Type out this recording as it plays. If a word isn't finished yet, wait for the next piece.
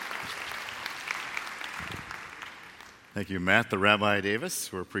Thank you, Matt, the Rabbi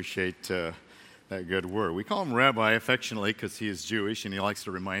Davis. We appreciate that good word. We call him Rabbi affectionately because he is Jewish and he likes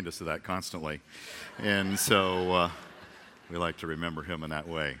to remind us of that constantly. And so we like to remember him in that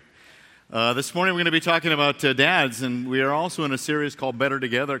way. This morning we're going to be talking about dads, and we are also in a series called Better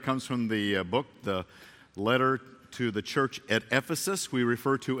Together. It comes from the book, the letter to the church at Ephesus, we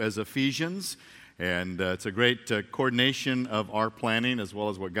refer to as Ephesians. And it's a great coordination of our planning as well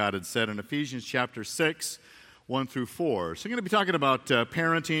as what God had said in Ephesians chapter 6, 1 through 4. So I'm going to be talking about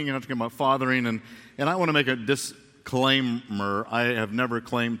parenting and talking about fathering. And I want to make a disclaimer. I have never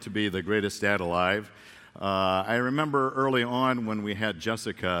claimed to be the greatest dad alive. I remember early on when we had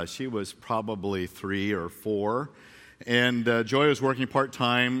Jessica, she was probably 3 or 4. And Joy was working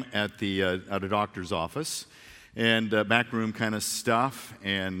part-time at a doctor's office and backroom kind of stuff.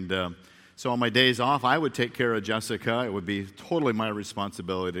 And so on my days off, I would take care of Jessica. It would be totally my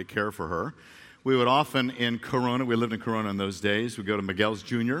responsibility to care for her. We would often in Corona, we lived in Corona in those days, we'd go to Miguel's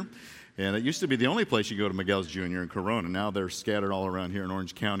Jr., and it used to be the only place you go to Miguel's Jr. in Corona. Now they're scattered all around here in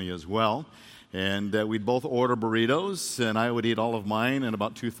Orange County as well. And we'd both order burritos, and I would eat all of mine and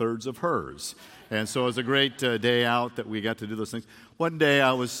about 2/3 of hers. And so it was a great day out that we got to do those things. One day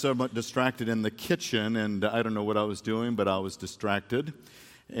I was somewhat distracted in the kitchen, and I don't know what I was doing, but I was distracted.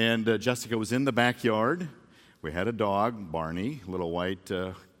 And Jessica was in the backyard. We had a dog, Barney, little white,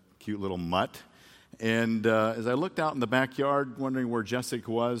 cute little mutt. And as I looked out in the backyard, wondering where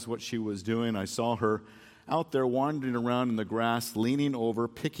Jessica was, what she was doing, I saw her out there wandering around in the grass, leaning over,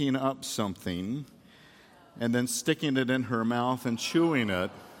 picking up something, and then sticking it in her mouth and chewing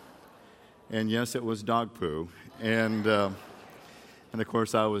it. And yes, it was dog poo. And of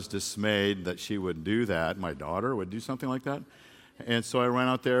course, I was dismayed that she would do that. My daughter would do something like that. And so I ran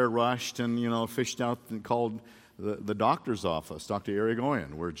out there, rushed, and, fished out and called the doctor's office, Dr.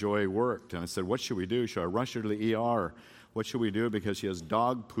 Irigoyen, where Joy worked. And I said, what should we do? Should I rush her to the ER? What should we do? Because she has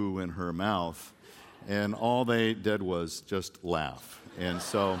dog poo in her mouth. And all they did was just laugh. And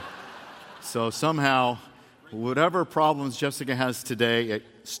so somehow, whatever problems Jessica has today, it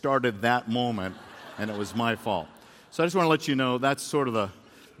started that moment, and it was my fault. So I just want to let you know that's sort of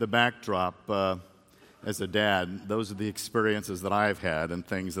the backdrop. As a dad, those are the experiences that I've had and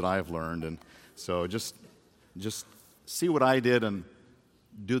things that I've learned. And so just see what I did and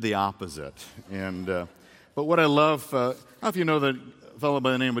do the opposite. And but what I love, I don't know if you know the fellow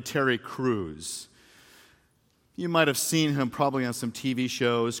by the name of Terry Crews. You might have seen him probably on some TV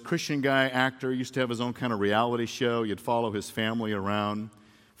shows. Christian guy, actor, used to have his own kind of reality show. You'd follow his family around.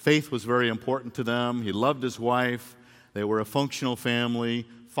 Faith was very important to them. He loved his wife. They were a functional family.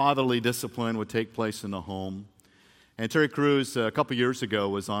 Fatherly discipline would take place in the home. And Terry Crews, a couple years ago,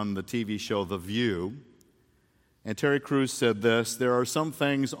 was on the TV show The View. And Terry Crews said this: there are some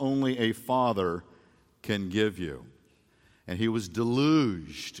things only a father can give you. And he was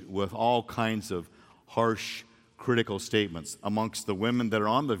deluged with all kinds of harsh, critical statements amongst the women that are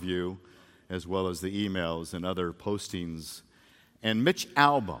on The View, as well as the emails and other postings. And Mitch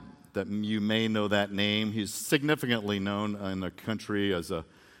Albom, that you may know that name, he's significantly known in the country as a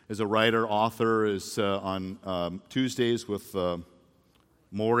writer, author, is on Tuesdays with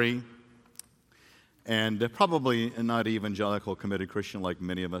Maury, and probably not evangelical committed Christian like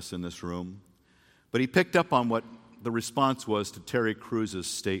many of us in this room. But he picked up on what the response was to Terry Crews'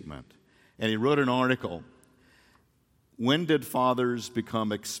 statement, and he wrote an article, When Did Fathers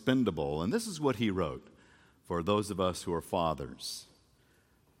Become Expendable? And this is what he wrote for those of us who are fathers.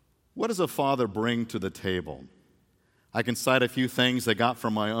 What does a father bring to the table? I can cite a few things I got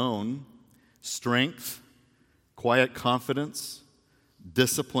from my own: strength, quiet confidence,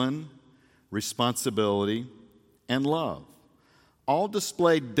 discipline, responsibility, and love, all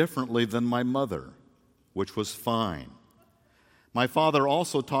displayed differently than my mother, which was fine. My father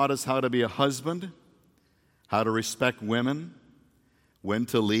also taught us how to be a husband, how to respect women, when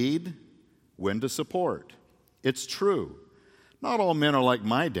to lead, when to support. It's true. Not all men are like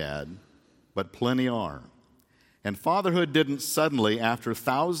my dad, but plenty are. And fatherhood didn't suddenly, after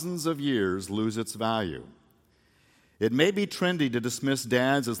thousands of years, lose its value. It may be trendy to dismiss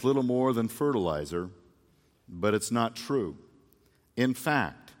dads as little more than fertilizer, but it's not true. In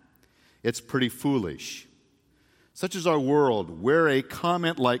fact, it's pretty foolish. Such is our world, where a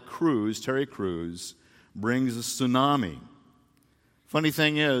comment like Terry Crews, brings a tsunami. Funny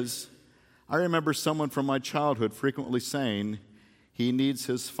thing is, I remember someone from my childhood frequently saying, he needs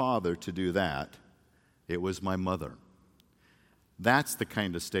his father to do that. It was my mother. That's the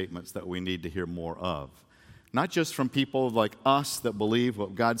kind of statements that we need to hear more of. Not just from people like us that believe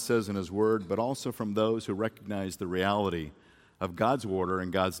what God says in His Word, but also from those who recognize the reality of God's order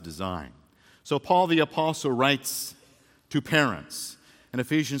and God's design. So Paul the Apostle writes to parents in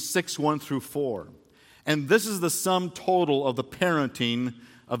Ephesians 6, 1 through 4. And this is the sum total of the parenting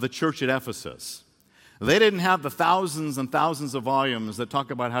of the church at Ephesus. They didn't have the thousands and thousands of volumes that talk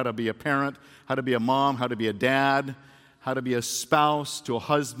about how to be a parent, how to be a mom, how to be a dad, how to be a spouse to a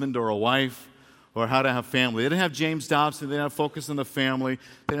husband or a wife, or how to have family. They didn't have James Dobson. They didn't have Focus on the Family.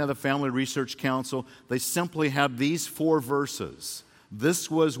 They didn't have the Family Research Council. They simply had these 4 verses.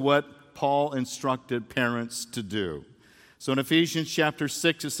 This was what Paul instructed parents to do. So in Ephesians chapter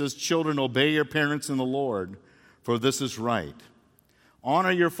 6, it says, "Children, obey your parents in the Lord, for this is right.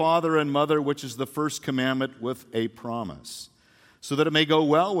 Honor your father and mother, which is the first commandment, with a promise, so that it may go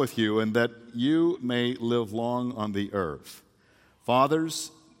well with you and that you may live long on the earth.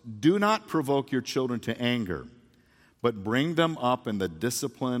 Fathers, do not provoke your children to anger, but bring them up in the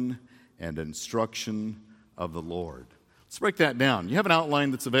discipline and instruction of the Lord." Let's break that down. You have an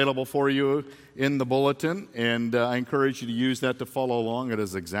outline that's available for you in the bulletin, and I encourage you to use that to follow along. It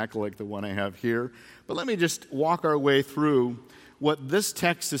is exactly like the one I have here. But let me just walk our way through what this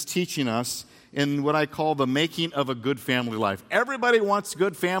text is teaching us in what I call the making of a good family life. Everybody wants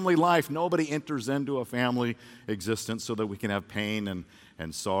good family life. Nobody enters into a family existence so that we can have pain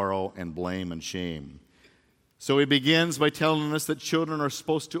and sorrow and blame and shame. So he begins by telling us that children are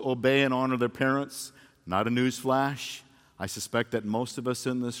supposed to obey and honor their parents. Not a newsflash. I suspect that most of us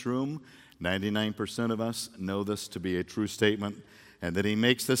in this room, 99% of us, know this to be a true statement. And that he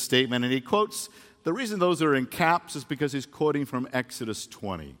makes this statement and he quotes, the reason those are in caps is because he's quoting from Exodus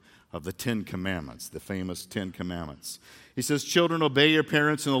 20 of the 10 Commandments, the famous 10 Commandments. He says, "Children, obey your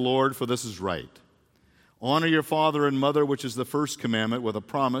parents in the Lord, for this is right. Honor your father and mother, which is the first commandment, with a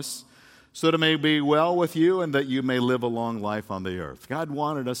promise, so that it may be well with you and that you may live a long life on the earth." God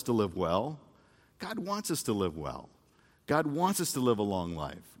wanted us to live well. God wants us to live well. God wants us to live a long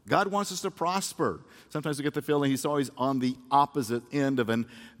life. God wants us to prosper. Sometimes we get the feeling he's always on the opposite end of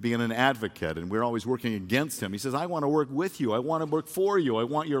being an advocate, and we're always working against him. He says, I want to work with you. I want to work for you. I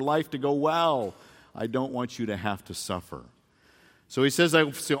want your life to go well. I don't want you to have to suffer. So he says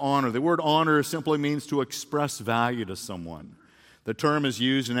to honor. The word honor simply means to express value to someone. The term is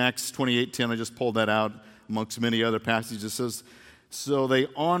used in Acts 28:10. I just pulled that out amongst many other passages. It says, "So they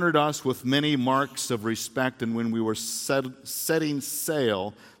honored us with many marks of respect, and when we were setting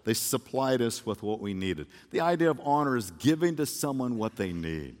sail, they supplied us with what we needed." The idea of honor is giving to someone what they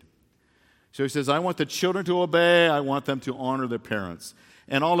need. So he says, I want the children to obey. I want them to honor their parents.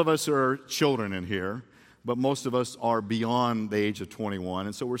 And all of us are children in here, but most of us are beyond the age of 21.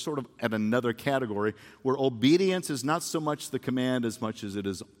 And so we're sort of at another category where obedience is not so much the command as much as it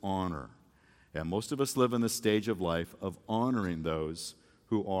is honor. And most of us live in the stage of life of honoring those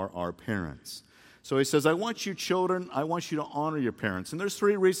who are our parents. So he says, I want you children, I want you to honor your parents. And there's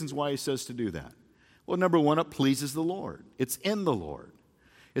 3 reasons why he says to do that. Well, number 1, it pleases the Lord. It's in the Lord.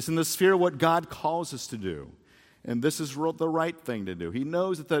 It's in the sphere of what God calls us to do. And this is the right thing to do. He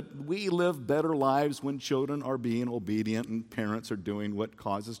knows that we live better lives when children are being obedient and parents are doing what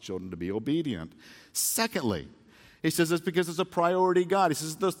causes children to be obedient. Secondly, he says it's because it's a priority God. He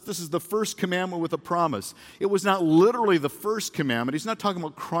says this is the first commandment with a promise. It was not literally the first commandment. He's not talking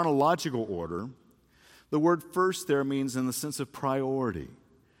about chronological order. The word first there means in the sense of priority.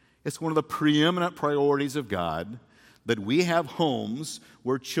 It's one of the preeminent priorities of God that we have homes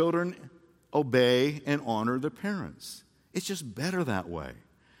where children obey and honor their parents. It's just better that way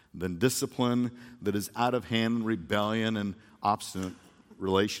than discipline that is out of hand, rebellion, and obstinate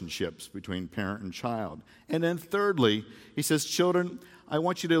relationships between parent and child. And then thirdly, he says, children, I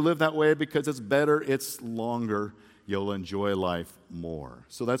want you to live that way because it's better, it's longer, you'll enjoy life more.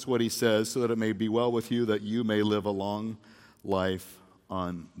 So that's what he says, so that it may be well with you, that you may live a long life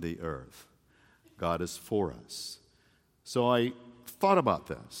on the earth. God is for us. So I thought about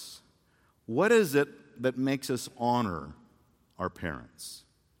this. What is it that makes us honor our parents?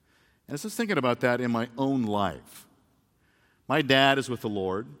 And I was just thinking about that in my own life. My dad is with the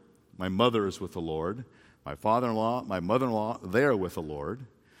Lord. My mother is with the Lord. My father-in-law, my mother-in-law, they're with the Lord.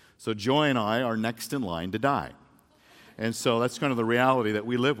 So Joy and I are next in line to die. And so that's kind of the reality that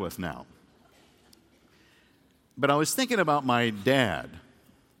we live with now. But I was thinking about my dad,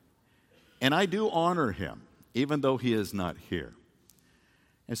 and I do honor him, even though he is not here.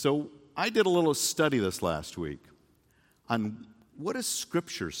 And so I did a little study this last week on what does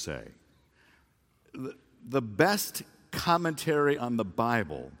Scripture say? The best commentary on the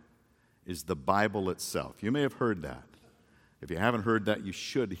Bible is the Bible itself. You may have heard that. If you haven't heard that, you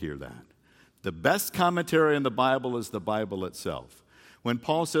should hear that. The best commentary on the Bible is the Bible itself. When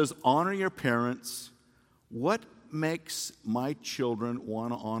Paul says, honor your parents, what makes my children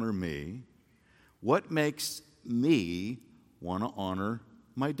want to honor me? What makes me want to honor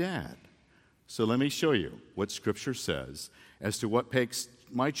my dad. So let me show you what Scripture says as to what makes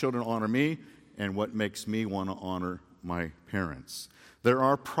my children honor me and what makes me want to honor my parents. There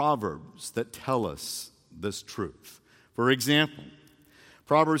are proverbs that tell us this truth. For example,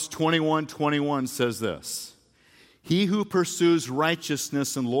 Proverbs 21:21 says this: "He who pursues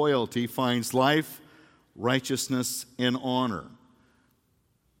righteousness and loyalty finds life, righteousness, and honor."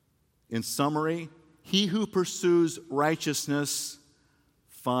 In summary, he who pursues righteousness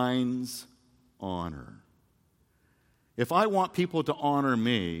finds honor. If I want people to honor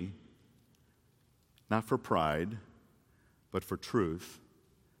me, not for pride, but for truth,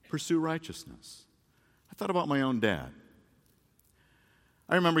 pursue righteousness. I thought about my own dad.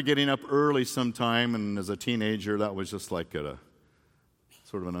 I remember getting up early sometime, and as a teenager, that was just like a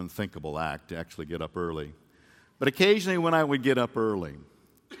sort of an unthinkable act to actually get up early. But occasionally when I would get up early,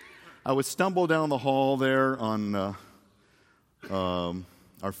 I would stumble down the hall there on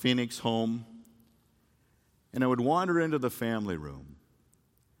our Phoenix home, and I would wander into the family room.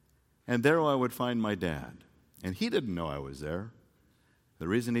 And there I would find my dad. And he didn't know I was there. The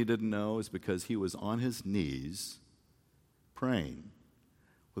reason he didn't know is because he was on his knees praying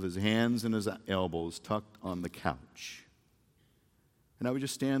with his hands and his elbows tucked on the couch. And I would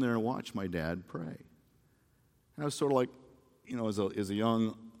just stand there and watch my dad pray. And I was sort of like, as a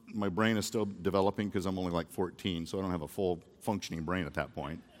young, my brain is still developing because I'm only like 14, so I don't have a full functioning brain at that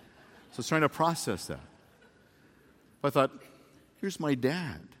point. So I was trying to process that. But I thought, here's my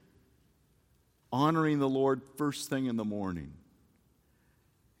dad honoring the Lord first thing in the morning.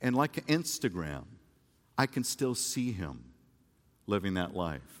 And like Instagram, I can still see him living that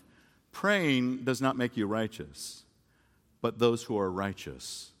life. Praying does not make you righteous, but those who are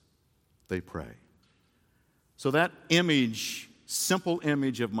righteous, they pray. So that image, simple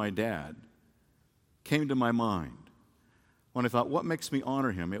image of my dad, came to my mind when I thought, what makes me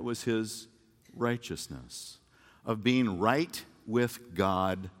honor him? It was his righteousness of being right with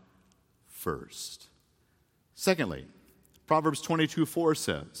God first. Secondly, Proverbs 22:4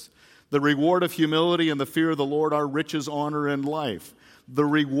 says, "The reward of humility and the fear of the Lord are riches, honor, and life." The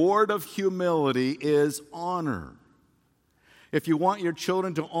reward of humility is honor. If you want your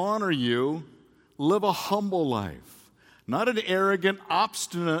children to honor you, live a humble life. Not an arrogant,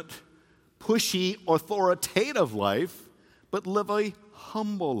 obstinate, pushy, authoritative life, but live a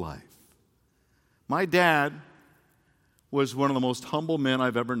humble life. My dad was one of the most humble men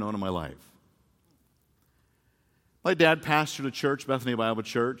I've ever known in my life. My dad pastored a church, Bethany Bible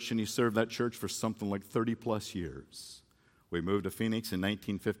Church, and he served that church for something like 30-plus years. We moved to Phoenix in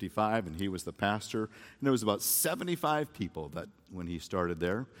 1955, and he was the pastor. And there was about 75 people when he started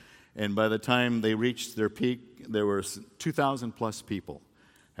there. And by the time they reached their peak, there were 2,000-plus people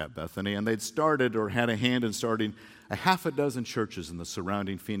at Bethany. And they'd started or had a hand in starting a half a dozen churches in the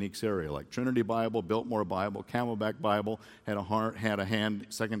surrounding Phoenix area, like Trinity Bible, Biltmore Bible, Camelback Bible, had a hand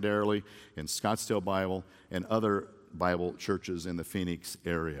secondarily in Scottsdale Bible, and other Bible churches in the Phoenix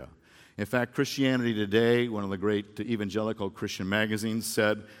area. In fact, Christianity Today, one of the great evangelical Christian magazines,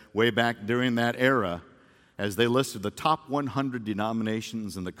 said way back during that era, as they listed the top 100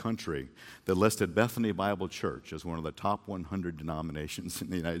 denominations in the country, they listed Bethany Bible Church as one of the top 100 denominations in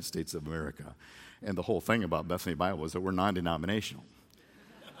the United States of America. And the whole thing about Bethany Bible is that we're non-denominational.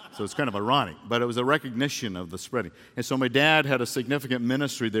 So it's kind of ironic, but it was a recognition of the spreading. And so my dad had a significant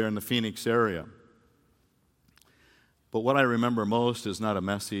ministry there in the Phoenix area. But what I remember most is not a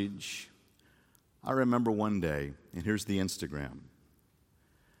message. I remember one day, and here's the Instagram.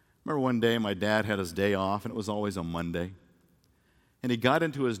 Remember one day my dad had his day off, and it was always a Monday. And he got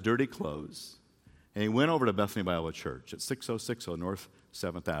into his dirty clothes, and he went over to Bethany Bible Church at 6060 North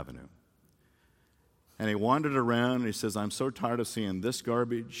 7th Avenue. And he wandered around, and he says, I'm so tired of seeing this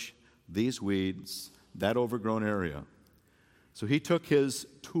garbage, these weeds, that overgrown area. So he took his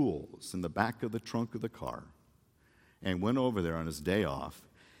tools in the back of the trunk of the car and went over there on his day off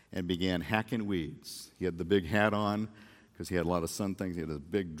and began hacking weeds. He had the big hat on because he had a lot of sun things. He had a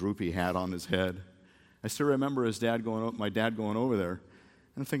big droopy hat on his head. I still remember my dad going over there,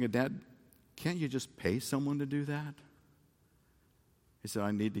 and I'm thinking, Dad, can't you just pay someone to do that? He said,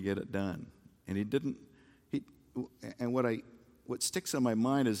 I need to get it done. And he didn't. And what sticks in my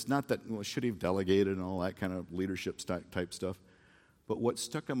mind is not that, should he have delegated and all that kind of leadership type stuff, but what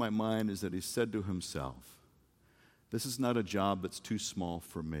stuck in my mind is that he said to himself, this is not a job that's too small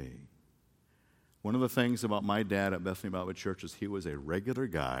for me. One of the things about my dad at Bethany Bible Church is he was a regular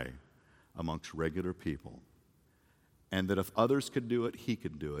guy amongst regular people. And that if others could do it, he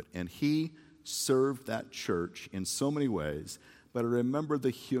could do it. And he served that church in so many ways But I remember the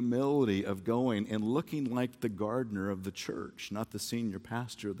humility of going and looking like the gardener of the church, not the senior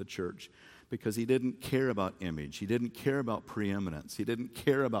pastor of the church, because he didn't care about image. He didn't care about preeminence. He didn't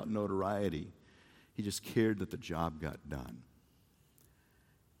care about notoriety. He just cared that the job got done.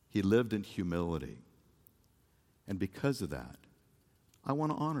 He lived in humility. And because of that, I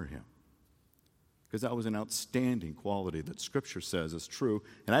want to honor him. Because that was an outstanding quality that Scripture says is true.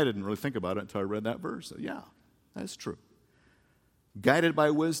 And I didn't really think about it until I read that verse. So, yeah, that's true. Guided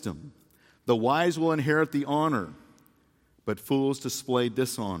by wisdom, the wise will inherit the honor, but fools display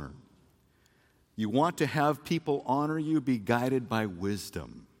dishonor. You want to have people honor you, be guided by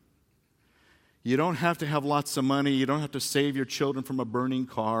wisdom. You don't have to have lots of money. You don't have to save your children from a burning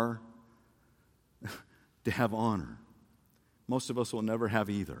car to have honor. Most of us will never have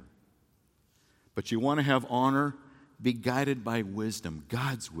either. But you want to have honor, be guided by wisdom,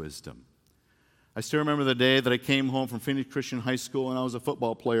 God's wisdom. I still remember the day that I came home from Phoenix Christian High School, and I was a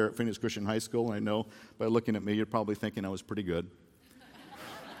football player at Phoenix Christian High School, and I know by looking at me, you're probably thinking I was pretty good.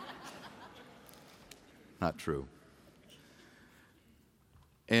 Not true.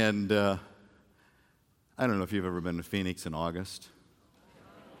 And I don't know if you've ever been to Phoenix in August.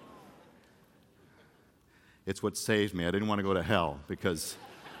 It's what saved me. I didn't want to go to hell because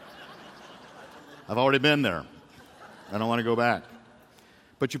I've already been there. I don't want to go back.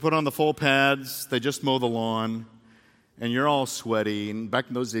 But you put on the full pads, they just mow the lawn, and you're all sweaty. And back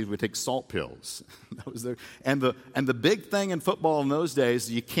in those days, we take salt pills. That was and the big thing in football in those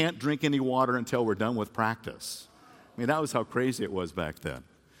days, you can't drink any water until we're done with practice. I mean, that was how crazy it was back then.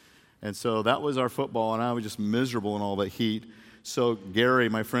 And so that was our football, and I was just miserable in all that heat. So Gary,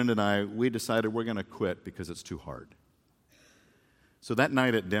 my friend, and I, we decided we're going to quit because it's too hard. So that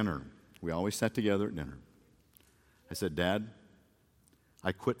night at dinner, we always sat together at dinner. I said, Dad,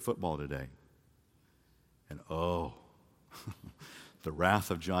 I quit football today. And the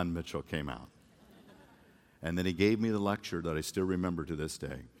wrath of John Mitchell came out. And then he gave me the lecture that I still remember to this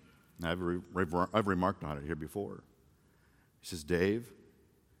day. And I've remarked on it here before. He says, Dave,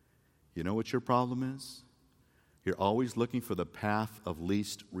 you know what your problem is? You're always looking for the path of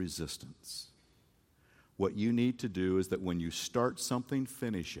least resistance. What you need to do is that when you start something,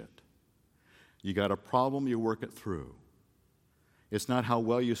 finish it. You got a problem, you work it through. It's not how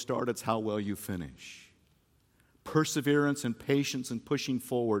well you start, it's how well you finish. Perseverance and patience and pushing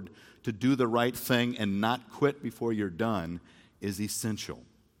forward to do the right thing and not quit before you're done is essential.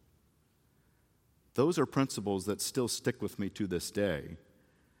 Those are principles that still stick with me to this day.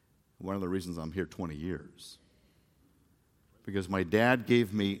 One of the reasons I'm here 20 years. Because my dad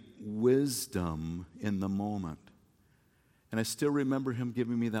gave me wisdom in the moment. And I still remember him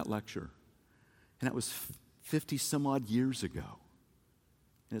giving me that lecture. And that was 50 some odd years ago.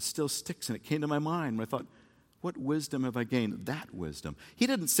 And it still sticks, and it came to my mind. And I thought, what wisdom have I gained? That wisdom. He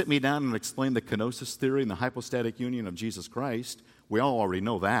didn't sit me down and explain the kenosis theory and the hypostatic union of Jesus Christ. We all already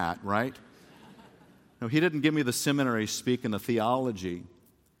know that, right? No, he didn't give me the seminary speak and the theology.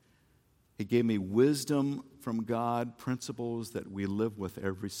 He gave me wisdom from God, principles that we live with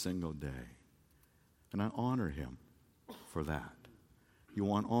every single day. And I honor him for that. You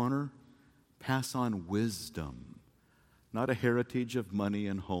want honor? Pass on wisdom. Not a heritage of money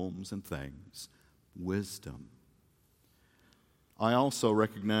and homes and things. Wisdom. I also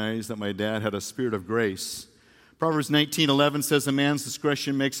recognize that my dad had a spirit of grace. Proverbs 19:11 says, a man's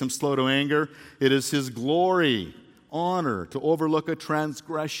discretion makes him slow to anger. It is his glory, honor, to overlook a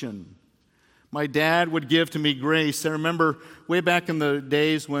transgression. My dad would give to me grace. I remember way back in the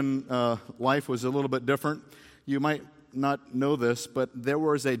days when life was a little bit different. You might not know this, but there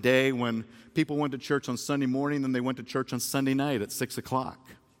was a day when people went to church on Sunday morning and they went to church on Sunday night at 6 o'clock.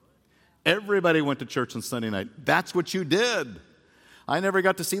 Everybody went to church on Sunday night. That's what you did. I never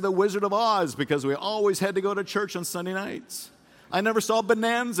got to see The Wizard of Oz because we always had to go to church on Sunday nights. I never saw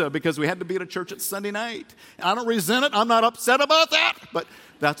Bonanza because we had to be at a church at Sunday night. I don't resent it. I'm not upset about that, but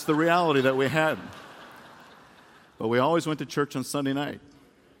that's the reality that we had. But we always went to church on Sunday night.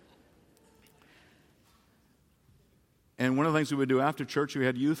 And one of the things we would do after church, we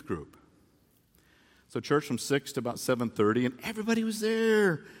had youth group. So church from 6 to about 7:30, and everybody was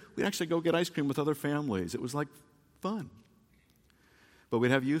there. We'd actually go get ice cream with other families. It was like fun. But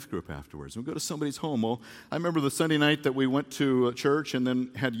we'd have youth group afterwards. We'd go to somebody's home. Well, I remember the Sunday night that we went to church and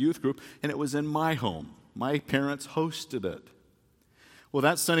then had youth group, and it was in my home. My parents hosted it. Well,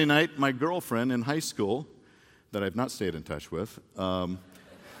 that Sunday night, my girlfriend in high school, that I've not stayed in touch with, I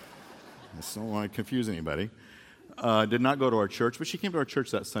just don't want to confuse anybody, did not go to our church, but she came to our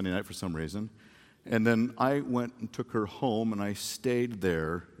church that Sunday night for some reason. And then I went and took her home, and I stayed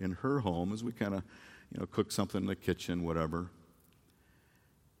there in her home as we kind of, cooked something in the kitchen, whatever.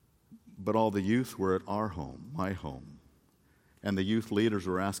 But all the youth were at our home, my home. And the youth leaders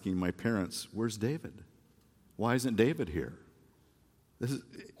were asking my parents, where's David? Why isn't David here?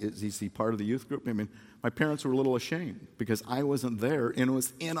 Is he part of the youth group? I mean, my parents were a little ashamed because I wasn't there and it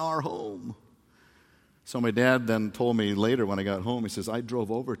was in our home. So my dad then told me later when I got home, he says, I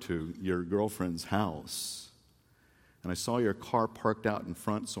drove over to your girlfriend's house and I saw your car parked out in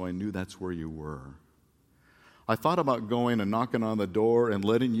front, so I knew that's where you were. I thought about going and knocking on the door and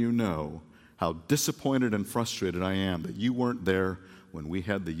letting you know how disappointed and frustrated I am that you weren't there when we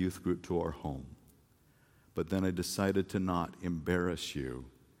had the youth group to our home. But then I decided to not embarrass you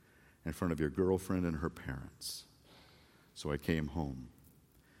in front of your girlfriend and her parents. So I came home.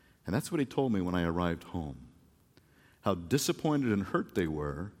 And that's what he told me when I arrived home. How disappointed and hurt they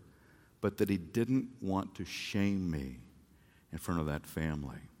were, but that he didn't want to shame me in front of that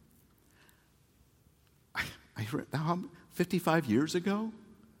family. 55 years ago?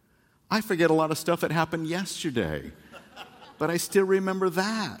 I forget a lot of stuff that happened yesterday, but I still remember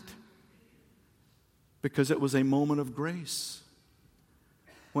that because it was a moment of grace.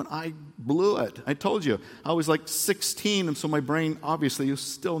 When I blew it, I told you, I was like 16, and so my brain obviously was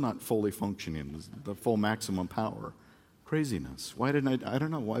still not fully functioning, the full maximum power. Craziness. Why didn't I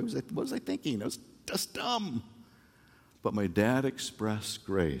don't know, what was I thinking? I was just dumb. But my dad expressed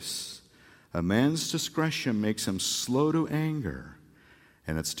grace. A man's discretion makes him slow to anger,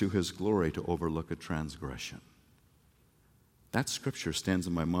 and it's to his glory to overlook a transgression. That scripture stands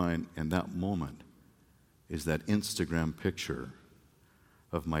in my mind, and that moment is that Instagram picture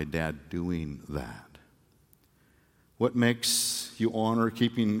of my dad doing that. What makes you honor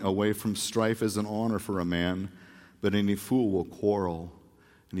keeping away from strife is an honor for a man, but any fool will quarrel.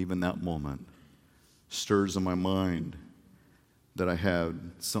 And even that moment stirs in my mind that I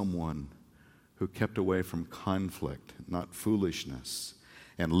had someone who kept away from conflict, not foolishness,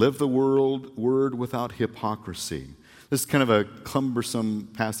 and lived the word without hypocrisy. This is kind of a cumbersome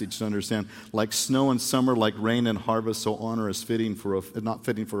passage to understand. Like snow in summer, like rain in harvest, so honor is not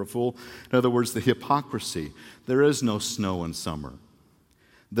fitting for a fool. In other words, the hypocrisy. There is no snow in summer.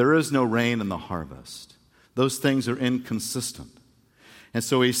 There is no rain in the harvest. Those things are inconsistent. And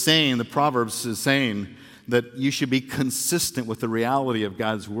so he's saying, the Proverbs is saying that you should be consistent with the reality of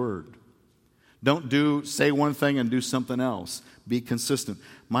God's word. Don't say one thing and do something else. Be consistent.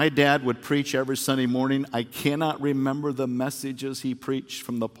 My dad would preach every Sunday morning. I cannot remember the messages he preached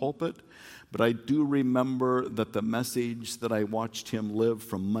from the pulpit, but I do remember that the message that I watched him live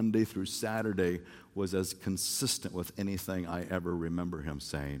from Monday through Saturday was as consistent with anything I ever remember him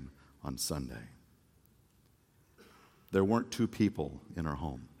saying on Sunday. There weren't two people in our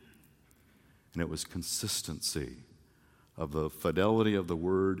home, and it was consistency of the fidelity of the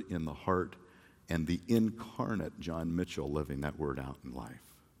word in the heart and the incarnate John Mitchell living that word out in life.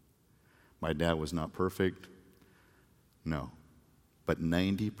 My dad was not perfect, no, but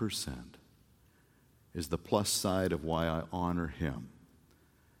 90% is the plus side of why I honor him.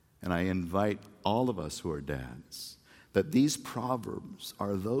 And I invite all of us who are dads that these proverbs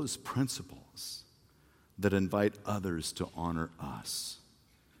are those principles that invite others to honor us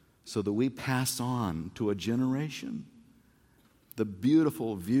so that we pass on to a generation the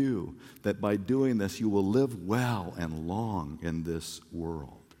beautiful view that by doing this you will live well and long in this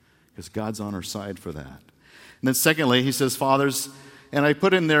world, because God's on our side for that. And then secondly, he says fathers, and I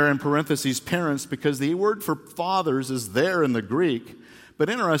put in there in parentheses parents because the word for fathers is there in the Greek. But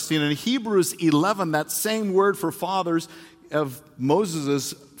interesting, in Hebrews 11, that same word for fathers of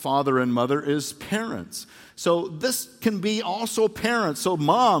Moses' father and mother is parents. So this can be also parents. So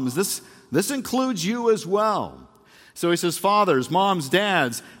moms, this includes you as well. So he says, fathers, moms,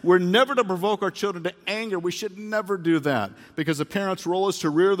 dads, we're never to provoke our children to anger. We should never do that because the parent's role is to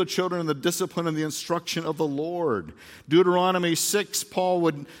rear the children in the discipline and the instruction of the Lord. Deuteronomy 6, Paul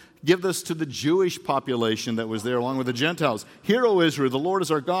would give this to the Jewish population that was there along with the Gentiles. Hear, O Israel, the Lord is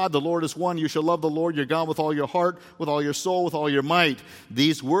our God, the Lord is one. You shall love the Lord your God with all your heart, with all your soul, with all your might.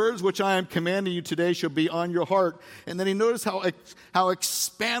 These words which I am commanding you today shall be on your heart. And then he noticed how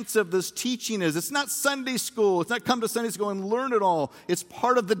expansive this teaching is. It's not Sunday school. It's not come to Sunday school and learn it all. It's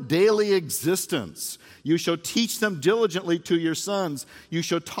part of the daily existence. You shall teach them diligently to your sons. You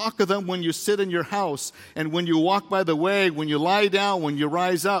shall talk of them when you sit in your house, and when you walk by the way, when you lie down, when you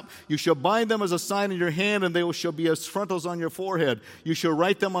rise up. You shall bind them as a sign in your hand, and they shall be as frontals on your forehead. You shall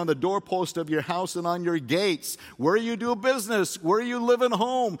write them on the doorpost of your house and on your gates. Where you do business, where you live at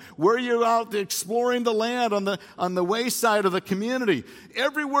home, where you're out exploring the land on the wayside of the community.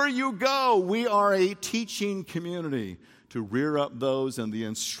 Everywhere you go, we are a teaching community to rear up those in the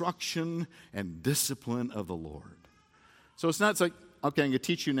instruction and discipline of the Lord. So it's not like okay, I'm going to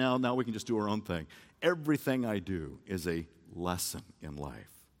teach you now. Now we can just do our own thing. Everything I do is a lesson in life.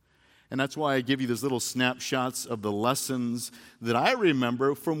 And that's why I give you these little snapshots of the lessons that I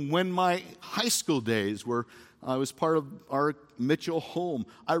remember from when my high school days were I was part of our Mitchell home.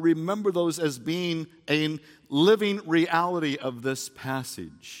 I remember those as being a living reality of this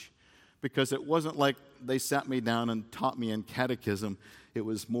passage, because it wasn't like they sat me down and taught me in catechism. It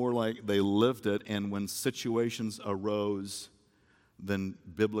was more like they lived it, and when situations arose, then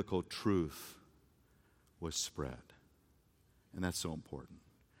biblical truth was spread. And that's so important.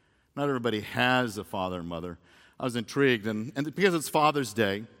 Not everybody has a father and mother. I was intrigued, and because it's Father's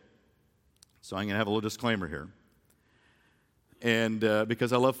Day, so I'm going to have a little disclaimer here. And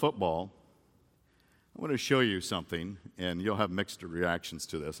because I love football, I want to show you something, and you'll have mixed reactions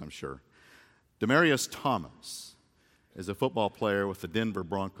to this, I'm sure. Demaryius Thomas is a football player with the Denver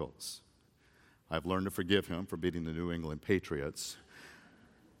Broncos. I've learned to forgive him for beating the New England Patriots.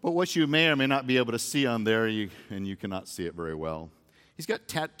 But what you may or may not be able to see on there, and you cannot see it very well, he's got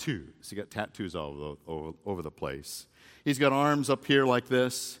tattoos. He's got tattoos all over the place. He's got arms up here like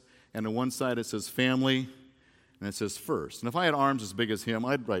this, and on one side it says family, and it says first. And if I had arms as big as him,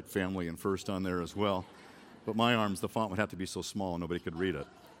 I'd write family and first on there as well. But my arms, the font would have to be so small nobody could read it.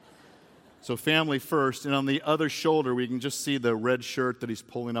 So family first, and on the other shoulder, we can just see the red shirt that he's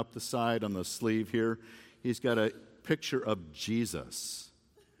pulling up the side on the sleeve here. He's got a picture of Jesus.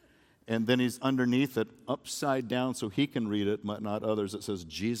 And then he's underneath it, upside down so he can read it, but not others. It says,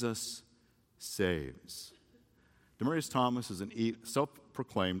 Jesus saves. Demaryius Thomas is a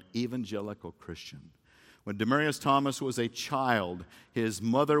self-proclaimed evangelical Christian. When Demaryius Thomas was a child, his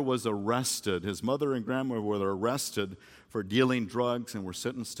mother was arrested. His mother and grandmother were arrested for dealing drugs and were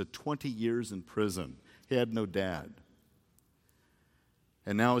sentenced to 20 years in prison. He had no dad.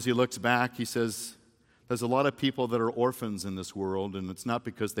 And now as he looks back, he says, there's a lot of people that are orphans in this world, and it's not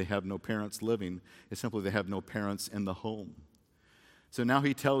because they have no parents living. It's simply they have no parents in the home. So now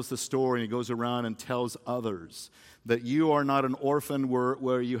he tells the story, and he goes around and tells others that you are not an orphan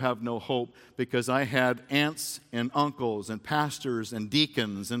where you have no hope, because I had aunts and uncles and pastors and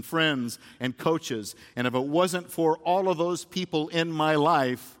deacons and friends and coaches, and if it wasn't for all of those people in my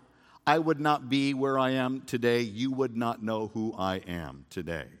life, I would not be where I am today. You would not know who I am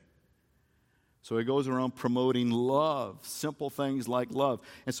today. So he goes around promoting love, simple things like love.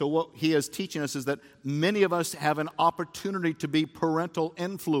 And so what he is teaching us is that many of us have an opportunity to be parental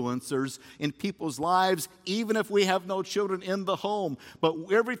influencers in people's lives, even if we have no children in the home. But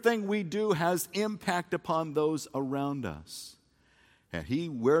everything we do has impact upon those around us. And he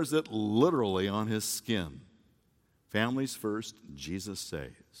wears it literally on his skin. Families first, Jesus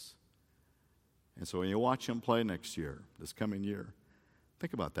saves. And so when you watch him play next year, this coming year,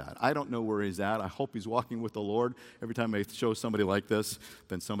 think about that. I don't know where he's at. I hope he's walking with the Lord. Every time I show somebody like this,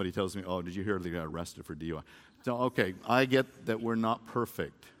 then somebody tells me, oh, did you hear they got arrested for DUI? So, okay, I get that we're not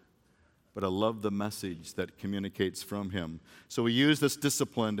perfect, but I love the message that communicates from him. So we use this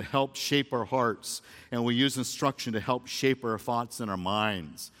discipline to help shape our hearts, and we use instruction to help shape our thoughts and our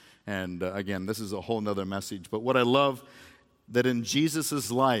minds. And again, this is a whole nother message. But what I love, that in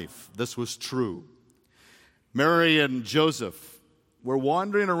Jesus' life, this was true. Mary and Joseph were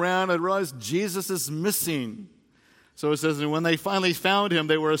wandering around and realized Jesus is missing. So it says, and when they finally found him,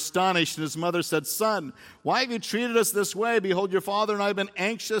 they were astonished. And his mother said, Son, why have you treated us this way? Behold, your father and I have been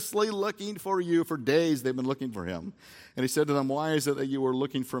anxiously looking for you. For days they've been looking for him. And he said to them, why is it that you were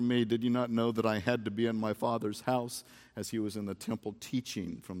looking for me? Did you not know that I had to be in my father's house? As he was in the temple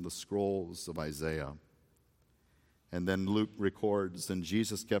teaching from the scrolls of Isaiah. And then Luke records, and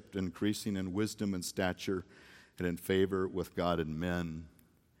Jesus kept increasing in wisdom and stature and in favor with God and men.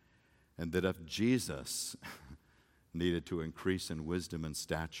 And that if Jesus needed to increase in wisdom and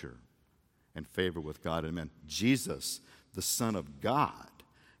stature and favor with God and men, Jesus, the Son of God,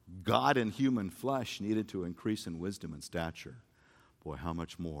 God in human flesh, needed to increase in wisdom and stature. Boy, how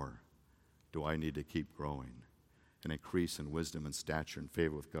much more do I need to keep growing and increase in wisdom and stature and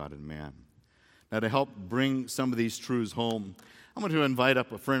favor with God and man? Now, to help bring some of these truths home, I'm going to invite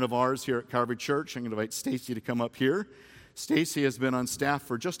up a friend of ours here at Calvary Church. I'm going to invite Stacy to come up here. Stacy has been on staff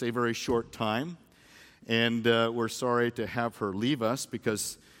for just a very short time, and we're sorry to have her leave us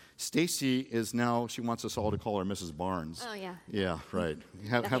because Stacy is now, she wants us all to call her Mrs. Barnes. Oh, yeah. Yeah, right.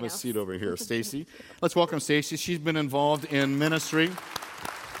 Have a seat over here, Stacy. Let's welcome Stacy. She's been involved in ministry.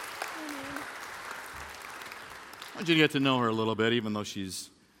 I want you to get to know her a little bit, even though she's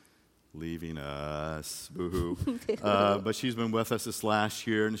leaving us, boo-hoo. But she's been with us this last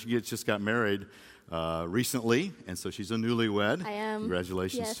year, and she just got married recently, and so she's a newlywed. I am.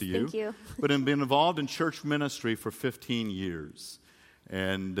 Congratulations yes, to you. Thank you. But I've been involved in church ministry for 15 years.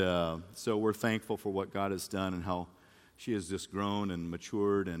 And so we're thankful for what God has done and how she has just grown and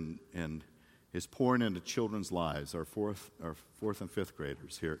matured and is pouring into children's lives, our fourth and fifth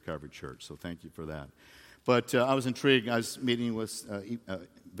graders here at Calvary Church. So thank you for that. But I was intrigued. I was visiting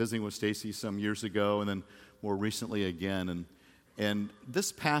with Stacy some years ago, and then more recently again. And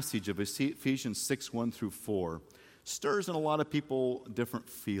this passage of Ephesians 6:1-4 stirs in a lot of people different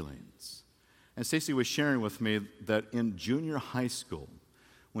feelings. And Stacy was sharing with me that in junior high school,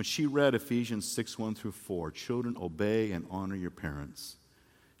 when she read Ephesians 6:1-4, children, obey and honor your parents,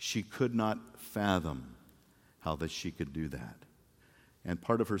 she could not fathom how that she could do that. And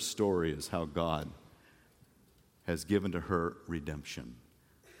part of her story is how God has given to her redemption,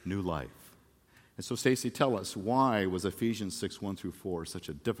 new life. And so, Stacy, tell us, why was Ephesians 6:1-4 such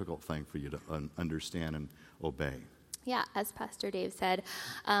a difficult thing for you to understand and obey? Yeah, as Pastor Dave said,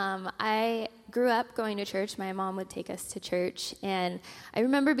 I grew up going to church. My mom would take us to church, and I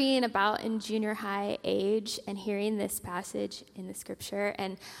remember being about in junior high age and hearing this passage in the scripture,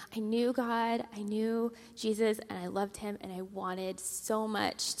 and I knew God, I knew Jesus, and I loved him, and I wanted so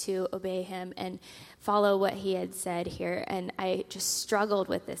much to obey him and follow what he had said here, and I just struggled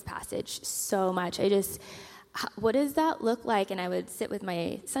with this passage so much. What does that look like? And I would sit with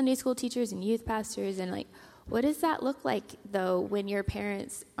my Sunday school teachers and youth pastors and what does that look like, though, when your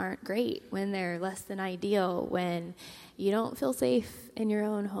parents aren't great, when they're less than ideal, when you don't feel safe in your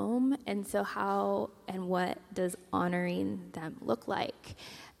own home? And so how and what does honoring them look like?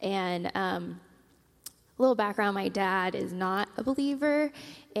 And a little background, my dad is not a believer,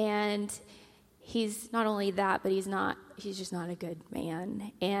 and he's not only that, but he's just not a good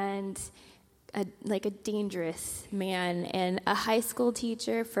man, and a dangerous man, and a high school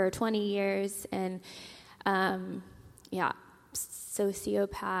teacher for 20 years, and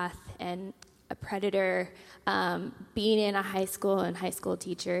sociopath and a predator, being in a high school and high school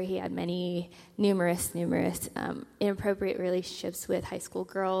teacher. He had numerous inappropriate relationships with high school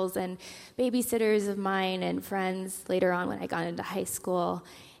girls and babysitters of mine and friends later on when I got into high school.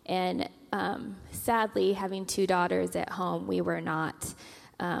 And sadly, having two daughters at home, we were not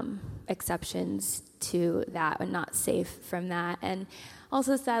exceptions to that and not safe from that. And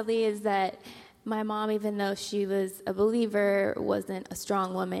also sadly is that my mom, even though she was a believer, wasn't a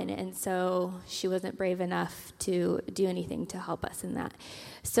strong woman, and so she wasn't brave enough to do anything to help us in that.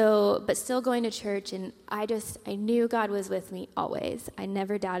 So, but still going to church, and I knew God was with me always. I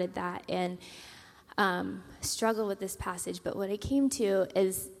never doubted that, and struggled with this passage. But what I came to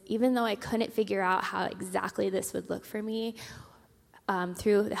is, even though I couldn't figure out how exactly this would look for me,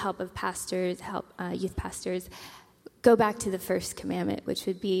 through the help of pastors, youth pastors, go back to the first commandment, which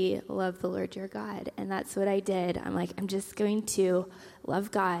would be love the Lord your God. And that's what I did. I'm just going to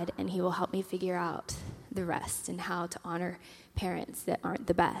love God, and he will help me figure out the rest and how to honor parents that aren't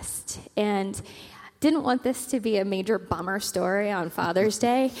the best. And didn't want this to be a major bummer story on Father's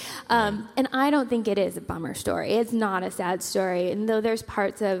Day. And I don't think it is a bummer story. It's not a sad story. And though there's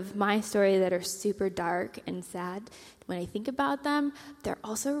parts of my story that are super dark and sad, when I think about them, they're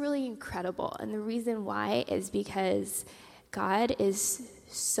also really incredible. And the reason why is because God is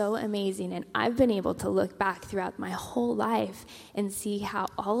so amazing. And I've been able to look back throughout my whole life and see how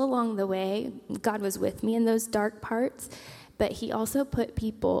all along the way, God was with me in those dark parts, but he also put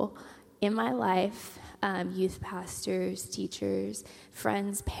people in my life, youth pastors, teachers,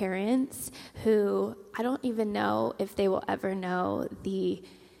 friends, parents, who I don't even know if they will ever know the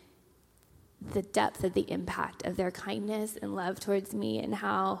depth of the impact of their kindness and love towards me, and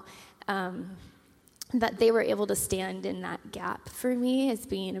how that they were able to stand in that gap for me as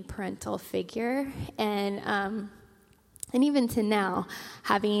being a parental figure. And even to now,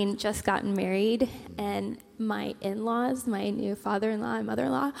 having just gotten married, and my in-laws, my new father-in-law and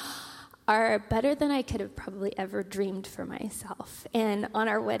mother-in-law, are better than I could have probably ever dreamed for myself. And on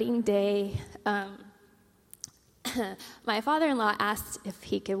our wedding day, my father-in-law asked if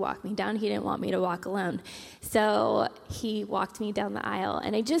he could walk me down. He didn't want me to walk alone. So he walked me down the aisle.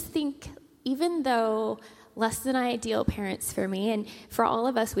 And I just think, even though less than ideal parents for me, and for all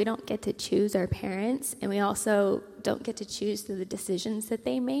of us, we don't get to choose our parents, and we also don't get to choose through the decisions that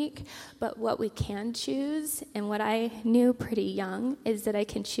they make, but what we can choose, and what I knew pretty young, is that I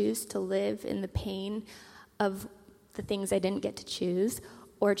can choose to live in the pain of the things I didn't get to choose,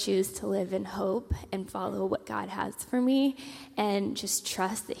 or choose to live in hope and follow what God has for me, and just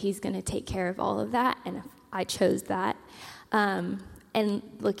trust that he's going to take care of all of that. And I chose that. And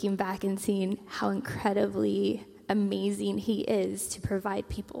looking back and seeing how incredibly amazing he is to provide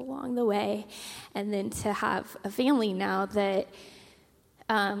people along the way, and then to have a family now that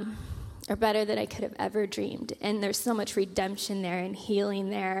are better than I could have ever dreamed. And there's so much redemption there and healing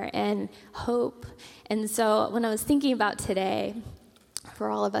there and hope. And so when I was thinking about today, for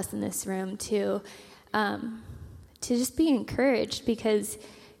all of us in this room, to just be encouraged, because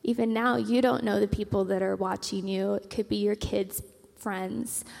even now you don't know the people that are watching you. It could be your kids,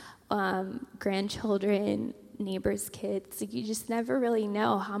 friends, grandchildren, neighbors' kids. You just never really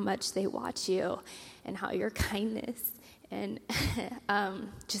know how much they watch you and how your kindness and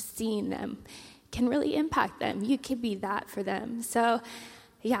just seeing them can really impact them. You could be that for them. So,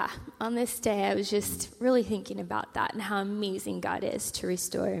 yeah, on this day, I was just really thinking about that and how amazing God is to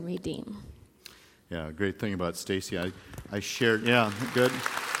restore and redeem. Yeah, great thing about Stacy. I shared, yeah, good.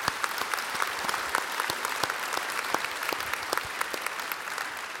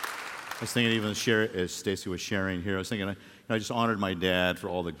 I was thinking, even as Stacy was sharing here, I was thinking, I just honored my dad for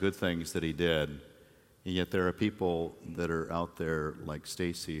all the good things that he did. And yet there are people that are out there like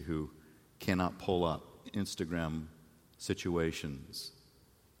Stacy who cannot pull up Instagram situations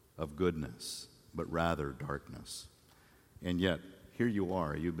of goodness, but rather darkness. And yet, here you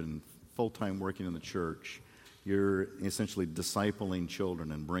are. You've been full-time working in the church. You're essentially discipling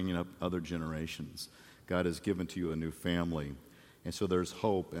children and bringing up other generations. God has given to you a new family. And so there's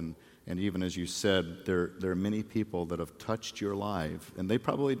hope. And even as you said, there are many people that have touched your life, and they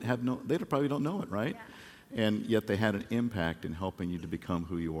probably don't know it, right? Yeah. And yet they had an impact in helping you to become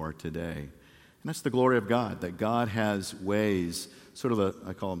who you are today. And that's the glory of God, that God has ways, sort of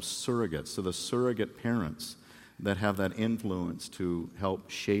I call them surrogates, so the surrogate parents that have that influence to help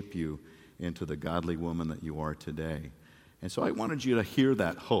shape you into the godly woman that you are today. And so I wanted you to hear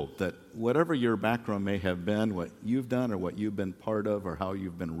that hope, that whatever your background may have been, what you've done or what you've been part of or how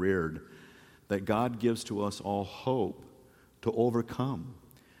you've been reared, that God gives to us all hope to overcome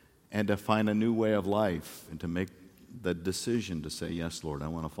and to find a new way of life and to make the decision to say, yes, Lord, I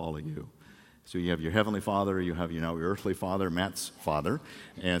want to follow you. So you have your heavenly father, you have your earthly father, Matt's father,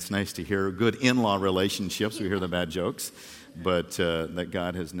 and it's nice to hear good in-law relationships. We hear the bad jokes, but that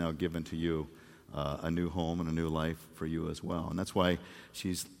God has now given to you a new home and a new life for you as well. And that's why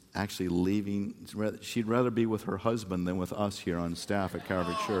she's actually leaving. She'd rather be with her husband than with us here on staff at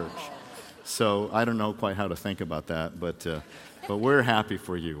Calvary Church. So I don't know quite how to think about that, but we're happy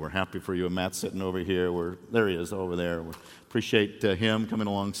for you. We're happy for you. And Matt's sitting over here. There he is over there. We appreciate him coming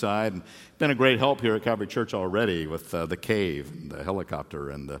alongside. And been a great help here at Calvary Church already with the cave and the helicopter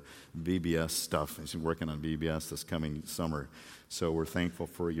and the VBS stuff. He's working on VBS this coming summer. So we're thankful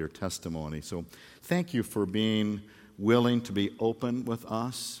for your testimony. So thank you for being willing to be open with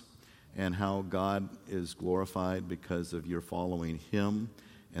us and how God is glorified because of your following Him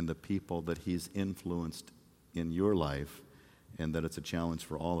and the people that He's influenced in your life, and that it's a challenge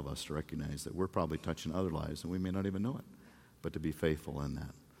for all of us to recognize that we're probably touching other lives and we may not even know it, but to be faithful in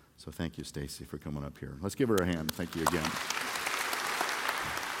that. So thank you, Stacy, for coming up here. Let's give her a hand. Thank you again.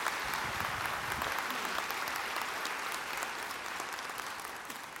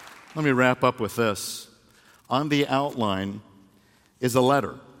 Let me wrap up with this. On the outline is a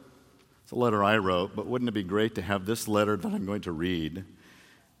letter. It's a letter I wrote, but wouldn't it be great to have this letter that I'm going to read,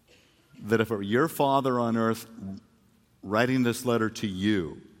 that if it were your Father on earth writing this letter to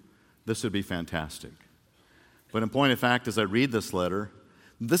you, this would be fantastic. But in point of fact, as I read this letter,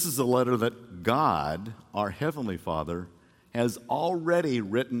 this is a letter that God, our Heavenly Father, has already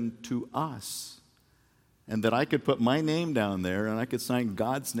written to us. And that I could put my name down there and I could sign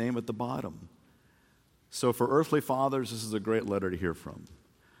God's name at the bottom. So for earthly fathers, this is a great letter to hear from.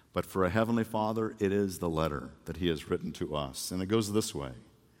 But for a Heavenly Father, it is the letter that He has written to us. And it goes this way.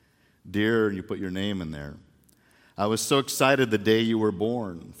 Dear, and you put your name in there. I was so excited the day you were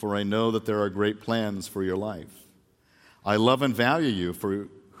born, for I know that there are great plans for your life. I love and value you for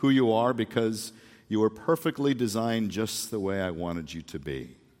who you are because you were perfectly designed just the way I wanted you to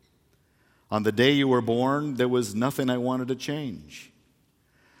be. On the day you were born, there was nothing I wanted to change.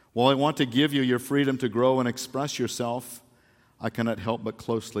 While I want to give you your freedom to grow and express yourself, I cannot help but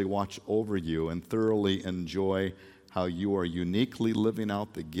closely watch over you and thoroughly enjoy how you are uniquely living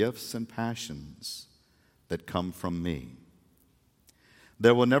out the gifts and passions that come from me.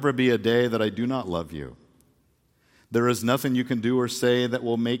 There will never be a day that I do not love you. There is nothing you can do or say that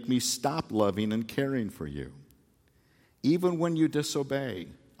will make me stop loving and caring for you. Even when you disobey,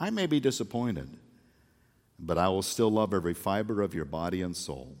 I may be disappointed, but I will still love every fiber of your body and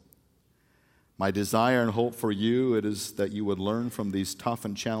soul. My desire and hope for you, it is that you would learn from these tough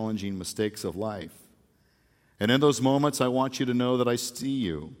and challenging mistakes of life. And in those moments, I want you to know that I see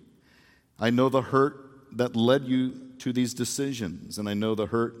you. I know the hurt that led you to these decisions, and I know the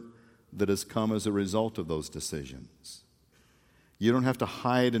hurt that has come as a result of those decisions. You don't have to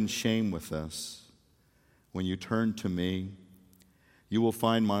hide in shame with this. When you turn to me, you will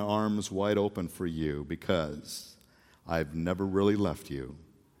find my arms wide open for you because I've never really left you.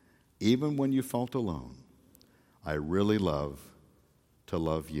 Even when you felt alone, I really love to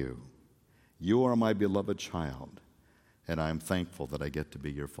love you. You are my beloved child, and I am thankful that I get to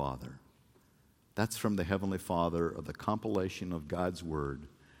be your father. That's from the Heavenly Father of the compilation of God's Word,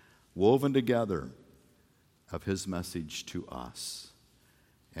 woven together of His message to us.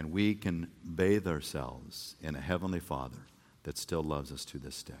 And we can bathe ourselves in a Heavenly Father that still loves us to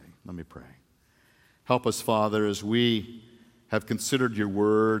this day. Let me pray. Help us, Father, as we have considered your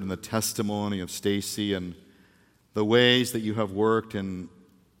word and the testimony of Stacy and the ways that you have worked in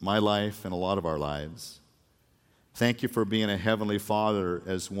my life and a lot of our lives. Thank you for being a Heavenly Father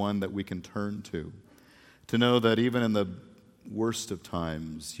as one that we can turn to know that even in the worst of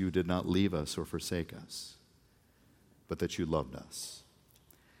times, you did not leave us or forsake us, but that you loved us.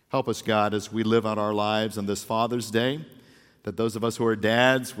 Help us, God, as we live out our lives on this Father's Day, that those of us who are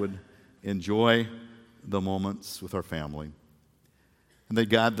dads would enjoy the moments with our family. And that,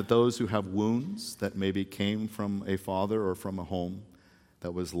 God, that those who have wounds that maybe came from a father or from a home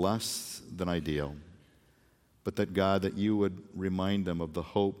that was less than ideal, but that, God, that you would remind them of the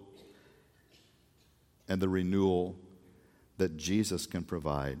hope and the renewal that Jesus can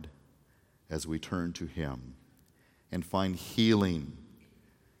provide as we turn to Him and find healing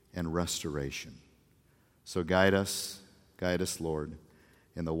and restoration. So guide us, Lord,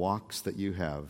 in the walks that you have